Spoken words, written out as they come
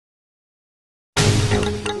Hey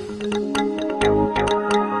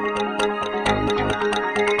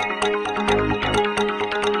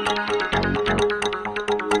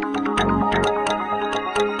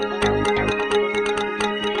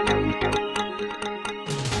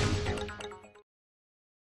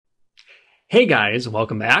guys,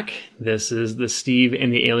 welcome back. This is the Steve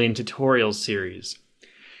and the Alien tutorials series.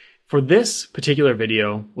 For this particular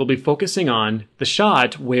video, we'll be focusing on the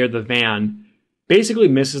shot where the van basically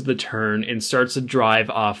misses the turn and starts to drive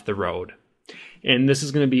off the road. And this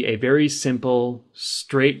is going to be a very simple,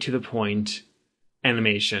 straight to the point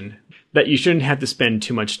animation that you shouldn't have to spend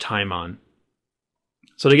too much time on.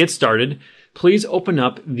 So to get started, please open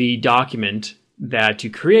up the document that you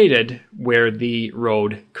created where the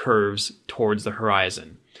road curves towards the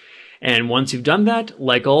horizon. And once you've done that,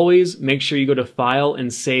 like always, make sure you go to File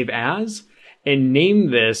and Save As and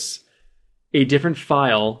name this a different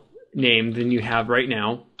file name than you have right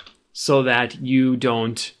now so that you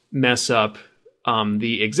don't mess up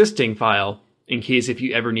the existing file in case if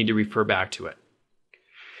you ever need to refer back to it.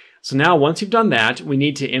 So now once you've done that, we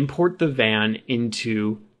need to import the van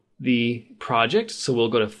into the project. So we'll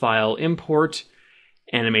go to File, Import,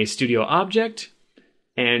 Anime Studio Object,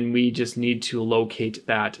 and we just need to locate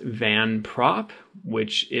that van prop,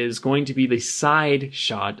 which is going to be the side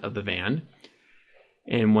shot of the van.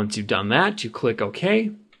 And once you've done that, you click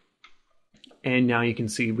OK, and now you can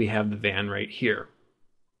see we have the van right here.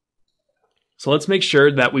 So let's make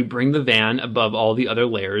sure that we bring the van above all the other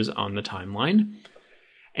layers on the timeline,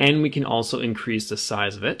 and we can also increase the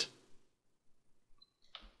size of it,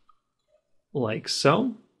 like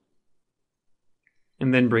so.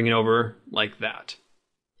 And then bring it over like that.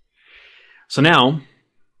 So now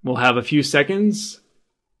we'll have a few seconds,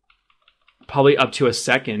 probably up to a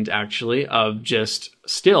second actually, of just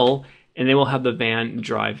still, and then we'll have the van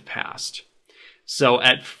drive past. So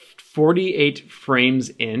at 48 frames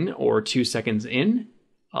in, or 2 seconds in,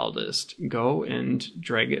 I'll just go and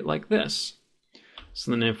drag it like this. So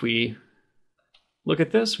then if we look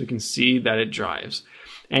at this, we can see that it drives.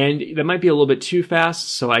 And that might be a little bit too fast,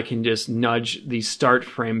 so I can just nudge the start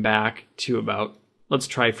frame back to about, let's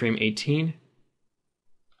try frame 18.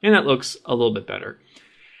 And that looks a little bit better.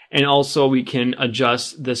 And also we can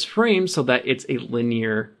adjust this frame so that it's a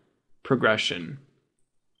linear progression,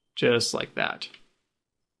 just like that.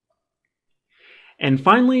 And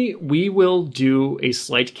finally, we will do a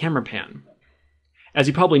slight camera pan. As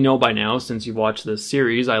you probably know by now, since you've watched this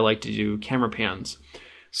series, I like to do camera pans.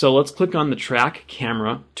 So let's click on the Track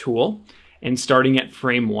Camera tool, and starting at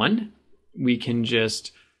frame 1, we can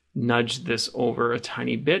just nudge this over a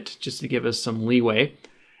tiny bit just to give us some leeway.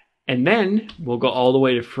 And then we'll go all the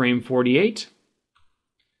way to frame 48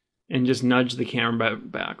 and just nudge the camera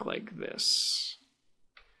back like this.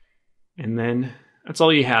 And then that's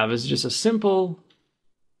all you have, is just a simple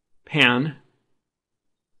pan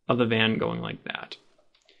of the van going like that.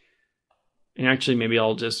 And actually, maybe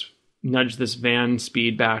I'll just nudge this van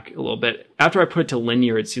speed back a little bit. After I put it to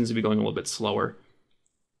linear, it seems to be going a little bit slower.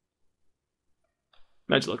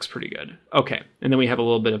 That looks pretty good. Okay, and then we have a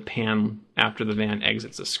little bit of pan after the van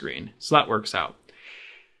exits the screen. So that works out.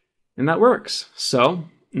 And that works.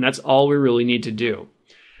 And that's all we really need to do.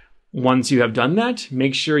 Once you have done that,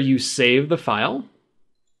 make sure you save the file.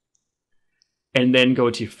 And then go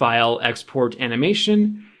to File, Export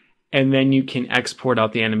Animation. And then you can export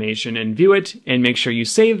out the animation and view it, and make sure you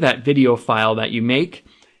save that video file that you make,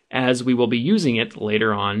 as we will be using it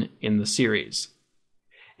later on in the series.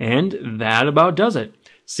 And that about does it.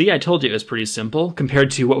 See, I told you it was pretty simple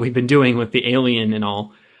compared to what we've been doing with the Alien and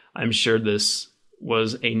all. I'm sure this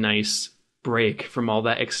was a nice break from all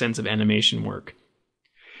that extensive animation work.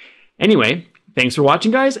 Anyway, thanks for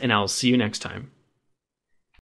watching, guys, and I'll see you next time.